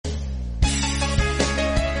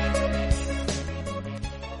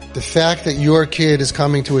The fact that your kid is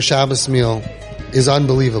coming to a Shabbos meal is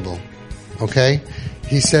unbelievable. Okay?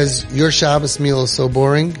 He says, your Shabbos meal is so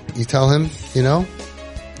boring. You tell him,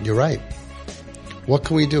 you're right. What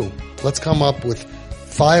can we do? Let's come up with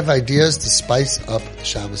 5 ideas to spice up the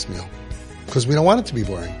Shabbos meal. Because we don't want it to be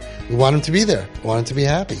boring. We want him to be there. We want him to be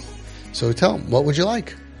happy. So tell him, what would you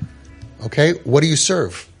like? Okay? What do you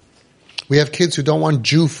serve? We have kids who don't want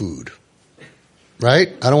Jew food. Right?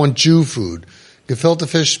 I don't want Jew food. Gefilte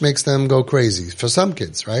fish makes them go crazy. For some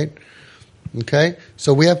kids, right? Okay?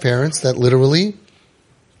 So we have parents that literally,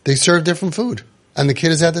 they serve different food. And the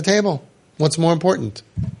kid is at the table. What's more important?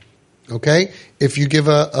 Okay? If you give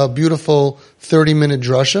a beautiful 30-minute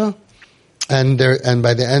drasha, and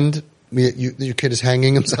by the end, your kid is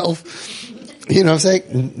hanging himself, you know what I'm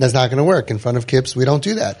saying? That's not going to work. In front of kids, we don't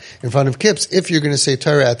do that. In front of kids, if you're going to say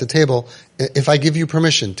Torah at the table, if I give you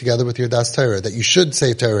permission, together with your Das Torah, that you should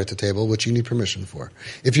say Torah at the table, which you need permission for.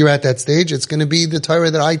 If you're at that stage, it's going to be the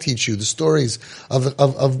Torah that I teach you, the stories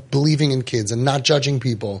of believing in kids and not judging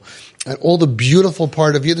people, and all the beautiful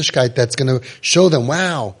part of Yiddishkeit that's going to show them,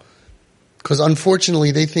 wow. Because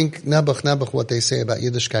unfortunately, they think nebuch, what they say about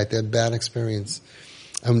Yiddishkeit. They had bad experience.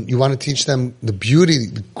 And you want to teach them the beauty,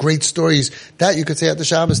 the great stories that you could say at the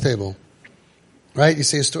Shabbos table. Right? You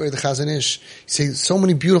say a story of the Chazon Ish. You say so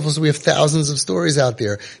many beautiful, so we have thousands of stories out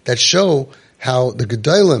there that show how the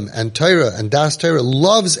Gedolim and Torah and Das Torah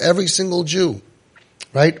loves every single Jew.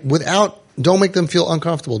 Right? Don't make them feel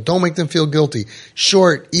uncomfortable. Don't make them feel guilty.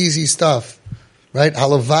 Short, easy stuff. Right?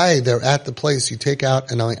 Halavai, they're at the place you take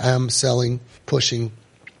out, and I am pushing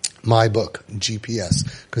my book,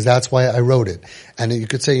 GPS, because that's why I wrote it. And you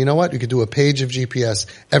could say, you know what? You could do a page of GPS.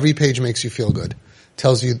 Every page makes you feel good.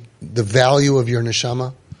 Tells you the value of your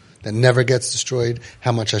neshama that never gets destroyed,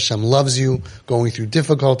 how much Hashem loves you, going through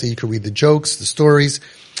difficulty. You could read the jokes, the stories.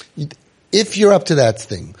 If you're up to that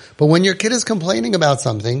thing. But when your kid is complaining about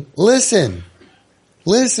something, listen.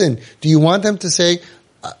 Do you want them to say,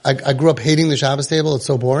 I grew up hating the Shabbos table, it's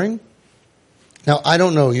so boring? Now, I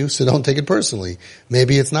don't know you, so don't take it personally.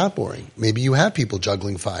 Maybe it's not boring. Maybe you have people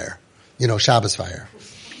juggling fire. Shabbos fire.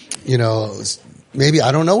 Maybe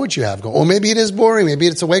I don't know what you have going. Or maybe it is boring. Maybe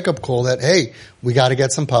it's a wake-up call that, hey, we got to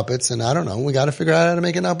get some puppets, and I don't know, we got to figure out how to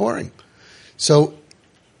make it not boring. So,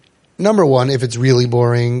 number one, if it's really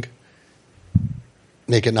boring,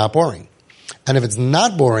 make it not boring. And if it's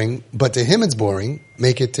not boring, but to him it's boring,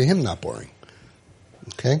 make it to him not boring.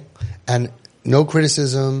 Okay? And no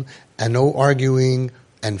criticism, and no arguing,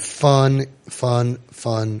 and fun.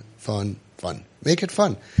 Make it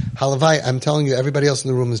fun. Halavai, I'm telling you, everybody else in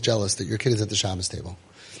the room is jealous that your kid is at the Shabbos table.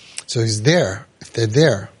 So he's there. If they're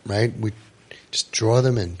there, right, we just draw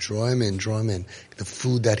him in. The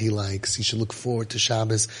food that he likes. He should look forward to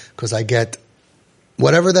Shabbos, because I get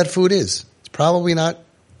whatever that food is. It's probably not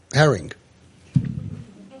herring.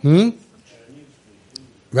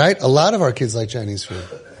 Right? A lot of our kids like Chinese food.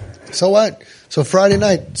 So what? So Friday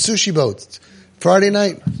night, sushi boats. Friday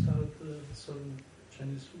night.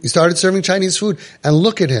 He started serving Chinese food. And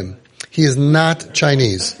look at him. He is not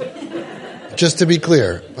Chinese. Just to be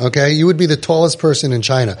clear, okay? You would be the tallest person in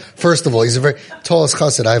China. First of all, he's the very tallest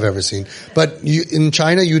chassid I've ever seen. But in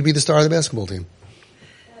China, you would be the star of the basketball team.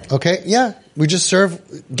 Okay? Yeah. We just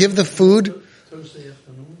give the food.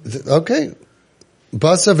 Okay.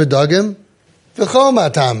 Basa v'dagim. V'chol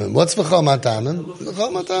matamim. What's v'chol matamim?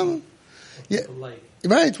 V'chol matamim. Yeah.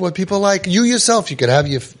 Right, what people like. You yourself, you could have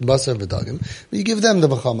your basar v'dagim, but you give them the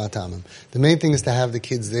v'chol matamim. The main thing is to have the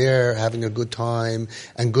kids there, having a good time,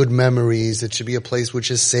 and good memories. It should be a place which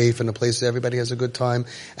is safe, and a place where everybody has a good time.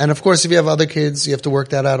 And of course, if you have other kids, you have to work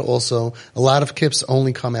that out also. A lot of kips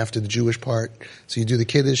only come after the Jewish part. So you do the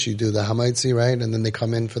kiddush, you do the hamaitzi, right? And then they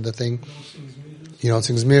come in for the thing. You don't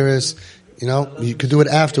sing zmiris. You could do it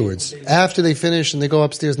afterwards. After they finish and they go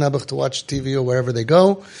upstairs Nabuch to watch TV or wherever they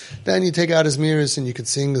go, then you take out his mirrors and you could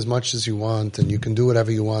sing as much as you want and you can do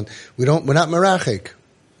whatever you want. We're not merachik.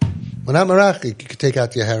 We're not merachik. You could take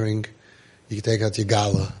out your herring. You could take out your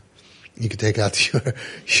gala. You could take out your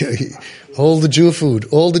all the Jew food.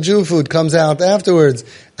 All the Jew food comes out afterwards.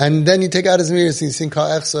 And then you take out his mirrors and you sing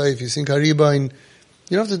Ka'echsa, if you sing Karibain.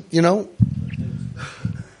 You don't have to,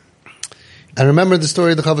 And remember the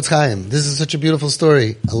story of the Chavetz Chaim. This is such a beautiful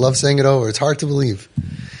story. I love saying it over. It's hard to believe.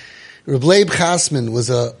 Reb Leib Chasman was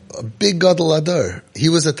a big gadol ador. He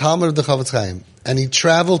was a Talmud of the Chavetz Chaim. And he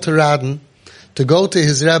traveled to Radin to go to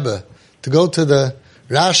his Rebbe, to go to the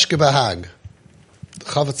Rashke Bahag, the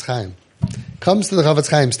Chavetz Chaim. Comes to the Chavetz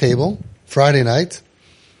Chaim's table, Friday night.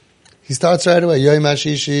 He starts right away. Yoim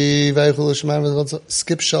Hashishi, Vaychul Shemar,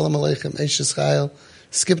 skip Shalom Aleichem, Eish Chayil,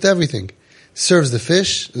 skipped everything. Serves the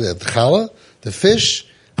fish, the challah, the fish,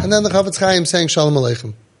 And then the Chavetz Chaim saying Shalom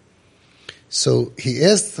Aleichem. So he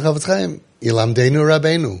asked the Chavetz Chaim, Ilamdeinu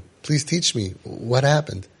Rabbeinu, please teach me what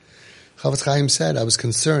happened. Chavetz Chaim said, I was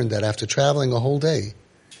concerned that after traveling a whole day,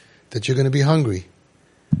 that you're going to be hungry.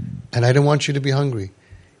 And I didn't want you to be hungry.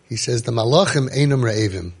 He says, the malachim einam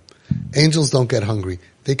re'evim. Angels don't get hungry.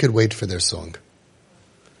 They could wait for their song.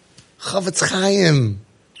 Chavetz Chaim.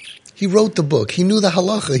 He wrote the book. He knew the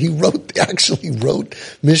halacha. He actually wrote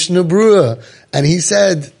Mishnah Berurah. And he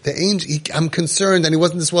said, I'm concerned, and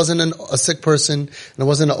this wasn't a sick person, and it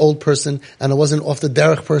wasn't an old person, and it wasn't off the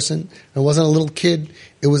derech person, and it wasn't a little kid.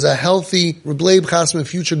 It was a healthy Reb Leib Chasman,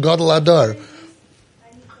 future Gadol Adar.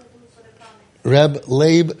 Reb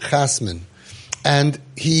Leib Chasman. And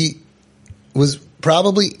he was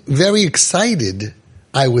probably very excited,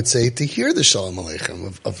 I would say, to hear the Shalom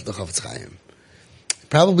Aleichem of the Chavetz Chaim.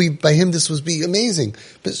 Probably by him this would be amazing.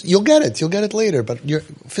 But you'll get it later, but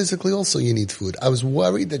physically also you need food. I was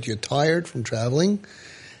worried that you're tired from traveling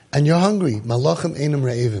and you're hungry. Malachim einam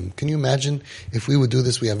re'evim. Can you imagine if we would do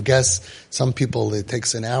this? We have guests. Some people, it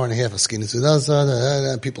takes an hour and a half of skin.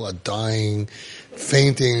 People are dying,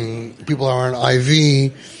 fainting. People are on IV.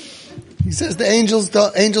 He says the angels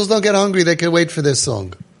don't get hungry. They can wait for their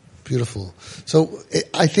song. Beautiful. So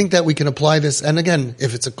I think that we can apply this. And again,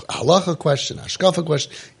 if it's a halacha question, hashkafa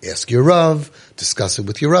question, ask your Rav, discuss it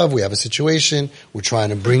with your Rav. We have a situation. We're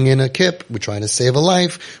trying to bring in a kip. We're trying to save a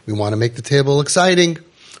life. We want to make the table exciting.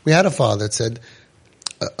 We had a father that said,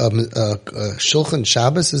 Shulchan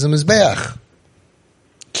Shabbos is a mizbeach.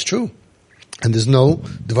 It's true. And there's no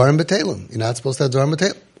Devarim B'Telim. You're not supposed to have Devarim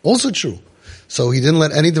B'Telim. Also true. So he didn't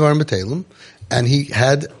let any Devarim B'Telim. And he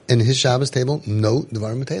had in his Shabbos table no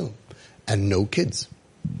Devarim B'Telim. And no kids.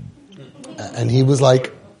 And he was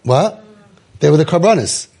like, what? They were the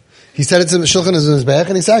karbanis. He said it's in the Shulchan is a mizbeach,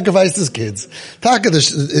 and he sacrificed his kids. Taka,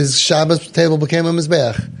 his Shabbos table became a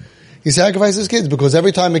mizbeach. He sacrificed his kids because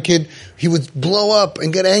every time a kid, he would blow up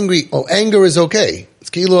and get angry. Oh, anger is okay. It's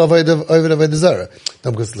ki'ilu avodah zara.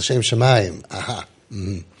 No, because l'shem shemayim. Aha.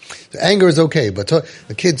 Mm-hmm. The anger is okay, but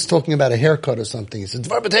the kid's talking about a haircut or something. He says,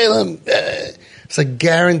 Dvar b'Telim. It's a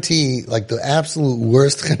guarantee, like the absolute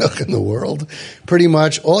worst chinuch in the world. Pretty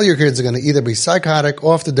much all your kids are going to either be psychotic,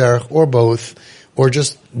 off the derech, or both, or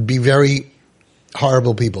just be very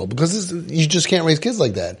horrible people. Because you just can't raise kids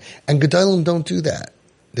like that. And Gedolim don't do that.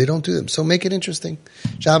 They don't do them. So make it interesting.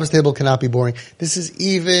 Shabbos table cannot be boring. This is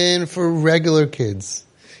even for regular kids.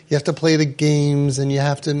 You have to play the games, and you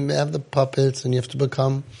have to have the puppets, and you have to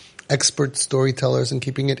become expert storytellers and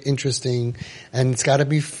keeping it interesting, and it's got to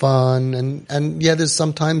be fun, and yeah, there's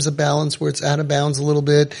sometimes a balance where it's out of bounds a little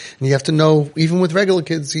bit, and you have to know, even with regular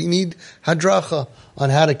kids, you need hadracha on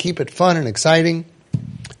how to keep it fun and exciting.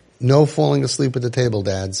 No falling asleep at the table,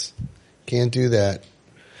 dads. Can't do that.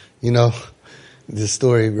 You know, the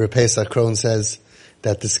story, Reb Pesach Krohn says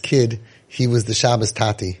that this kid, he was the Shabbos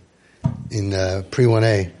Tati in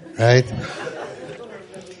pre-1A, right?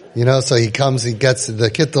 You know, so he comes, he gets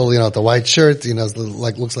the kittel, you know, the white shirt, you know,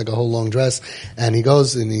 like looks like a whole long dress, and he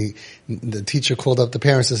goes and the teacher called up the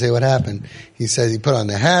parents to say what happened. He said he put on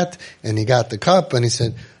the hat and he got the cup and he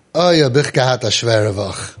said, "Oh, ja, bich gehat a schwere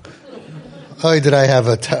Woche. Oh, did I have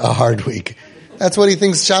a hard week?" That's what he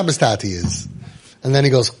thinks Shabbos Tati is. And then he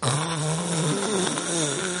goes,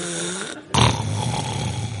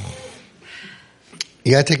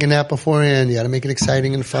 you gotta take a nap beforehand, you gotta make it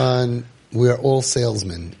exciting and fun. We are all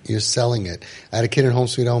salesmen. You're selling it. I had a kid at Home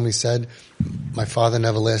Sweet Home, he said, my father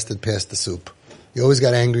never lasted past the soup. He always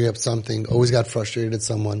got angry at something, always got frustrated at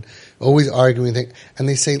someone, always arguing. And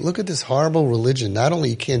they say, look at this horrible religion. Not only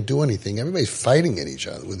you can't do anything, everybody's fighting at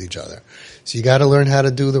with each other. So you gotta learn how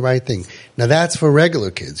to do the right thing. Now that's for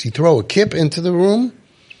regular kids. You throw a kip into the room,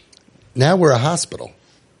 now we're a hospital.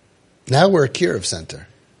 Now we're a Kiruv center.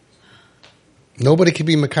 Nobody can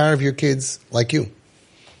be makar of your kids like you.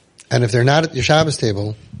 And if they're not at your Shabbos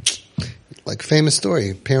table, like famous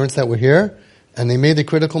story, parents that were here, and they made the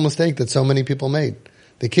critical mistake that so many people made.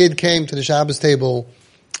 The kid came to the Shabbos table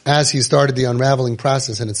as he started the unraveling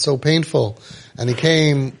process, and it's so painful, and he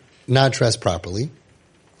came not dressed properly.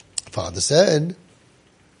 Father said,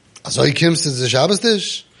 "So he comes to the Shabbos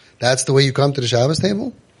dish? That's the way you come to the Shabbos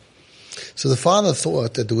table?" So the father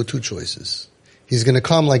thought that there were two choices. He's going to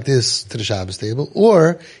come like this to the Shabbos table,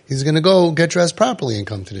 or he's going to go get dressed properly and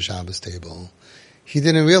come to the Shabbos table. He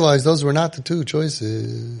didn't realize those were not the two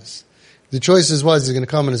choices. The choices was he's going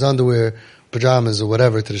to come in his underwear, pajamas, or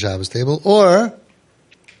whatever to the Shabbos table, or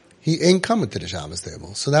he ain't coming to the Shabbos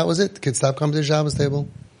table. So that was it. The kid stopped coming to the Shabbos table.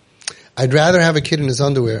 I'd rather have a kid in his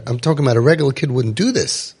underwear. I'm talking about a regular kid wouldn't do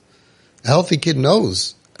this. A healthy kid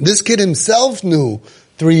knows. This kid himself knew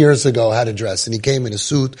 3 years ago how to dress, and he came in a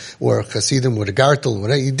suit or a chassidim with a gartel,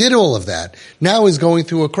 whatever. He did all of that. Now he's going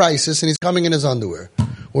through a crisis, and he's coming in his underwear.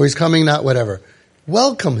 Or he's coming not whatever.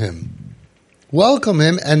 Welcome him. Welcome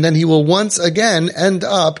him, and then he will once again end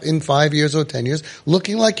up in 5 years or 10 years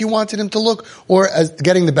looking like you wanted him to look, or as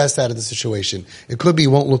getting the best out of the situation. It could be he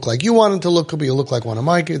won't look like you want him to look, could be he'll look like one of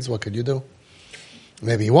my kids. What could you do?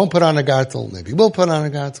 Maybe he won't put on a gartel, maybe he will put on a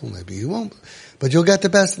gartel, maybe he won't. But you'll get the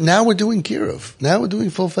best. Now we're doing kiruv. Now we're doing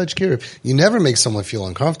full-fledged kiruv. You never make someone feel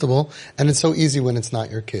uncomfortable, and it's so easy when it's not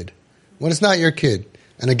your kid. When it's not your kid,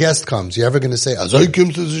 and a guest comes, you're ever going to say, Azoi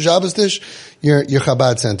comes to the Shabbos dish? Your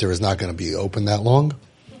Chabad center is not going to be open that long.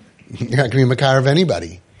 You're not going to be makar of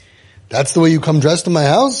anybody. That's the way you come dressed to my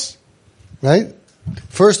house? Right?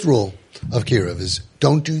 First rule of kiruv is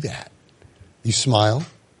don't do that. You smile.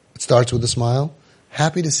 It starts with a smile.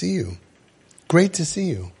 Happy to see you. Great to see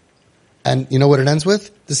you. And you know what it ends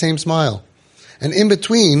with? The same smile. And in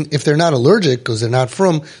between, if they're not allergic, because they're not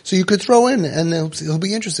from, so you could throw in, and he'll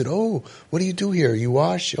be interested. Oh, what do you do here? You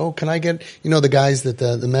wash? Oh, can I get, the guys that,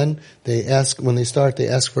 the men, they ask, when they start, they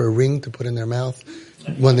ask for a ring to put in their mouth.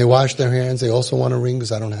 When they wash their hands, they also want a ring,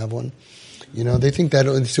 because I don't have one. They think that,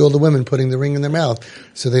 you see all the women putting the ring in their mouth,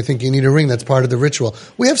 so they think you need a ring, that's part of the ritual.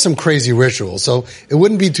 We have some crazy rituals, so it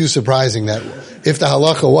wouldn't be too surprising that if the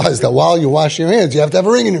halacha was that while you wash your hands, you have to have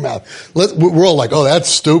a ring in your mouth. We're all like, oh, that's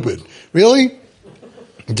stupid. Really?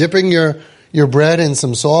 Dipping your bread in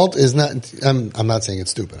some salt is not, I'm not saying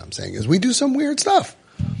it's stupid, I'm saying is we do some weird stuff.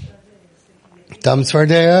 Dam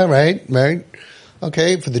tzvardea, right?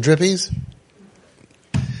 Okay, for the drippies.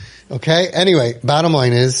 Okay, anyway, bottom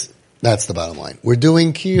line is, that's the bottom line. We're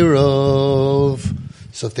doing kiruv.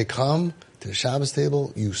 So if they come to the Shabbos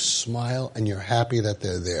table, you smile and you're happy that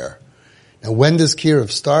they're there. Now when does kiruv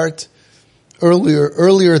start?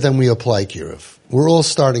 Earlier than we apply kiruv. We're all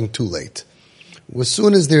starting too late. As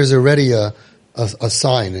soon as there's already a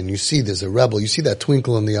sign and you see there's a rebel, you see that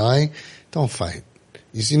twinkle in the eye, don't fight.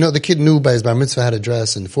 You see, the kid knew by his bar mitzvah how to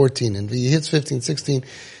dress in 14 and he hits 15, 16,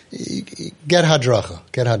 get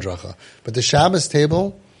hadracha. But the Shabbos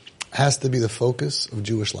table has to be the focus of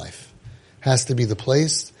Jewish life. Has to be the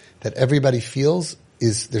place that everybody feels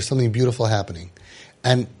there's something beautiful happening.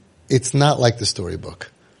 And it's not like the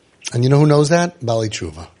storybook. And you know who knows that? Bali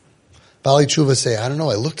Tshuva. Bali Tshuva say, I don't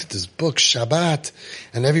know, I looked at this book, Shabbat,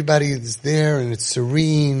 and everybody is there and it's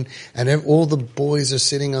serene, and all the boys are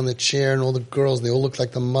sitting on the chair and all the girls, they all look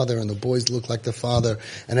like the mother and the boys look like the father,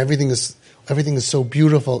 and everything is so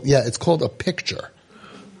beautiful. Yeah, it's called a picture.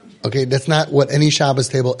 Okay, that's not what any Shabbos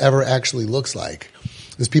table ever actually looks like.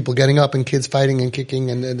 There's people getting up and kids fighting and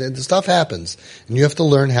kicking and the stuff happens. And you have to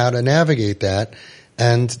learn how to navigate that.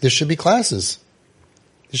 And there should be classes.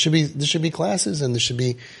 There should be classes, and there should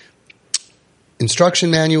be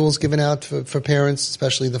instruction manuals given out for parents,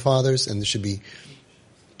 especially the fathers, and there should be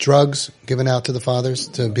drugs given out to the fathers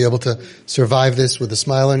to be able to survive this with a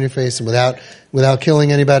smile on your face and without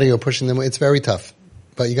killing anybody or pushing them. It's very tough.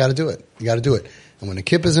 But you gotta do it. And when a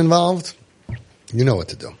kippah is involved, you know what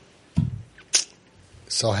to do.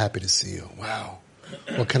 So happy to see you. Wow.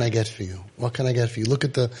 What can I get for you? Look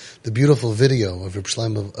at the beautiful video of Reb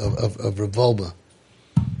Shlomo of Reb Volba.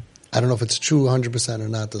 I don't know if it's true 100% or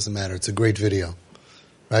not, doesn't matter. It's a great video.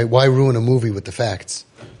 Right? Why ruin a movie with the facts?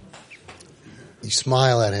 You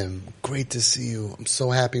smile at him. Great to see you. I'm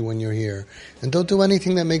so happy when you're here. And don't do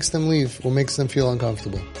anything that makes them leave or makes them feel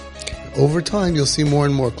uncomfortable. Over time, you'll see more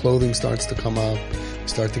and more clothing starts to come up,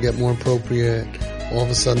 start to get more appropriate. All of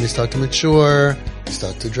a sudden, they start to mature, they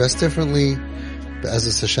start to dress differently. But as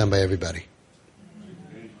a Hashem by everybody.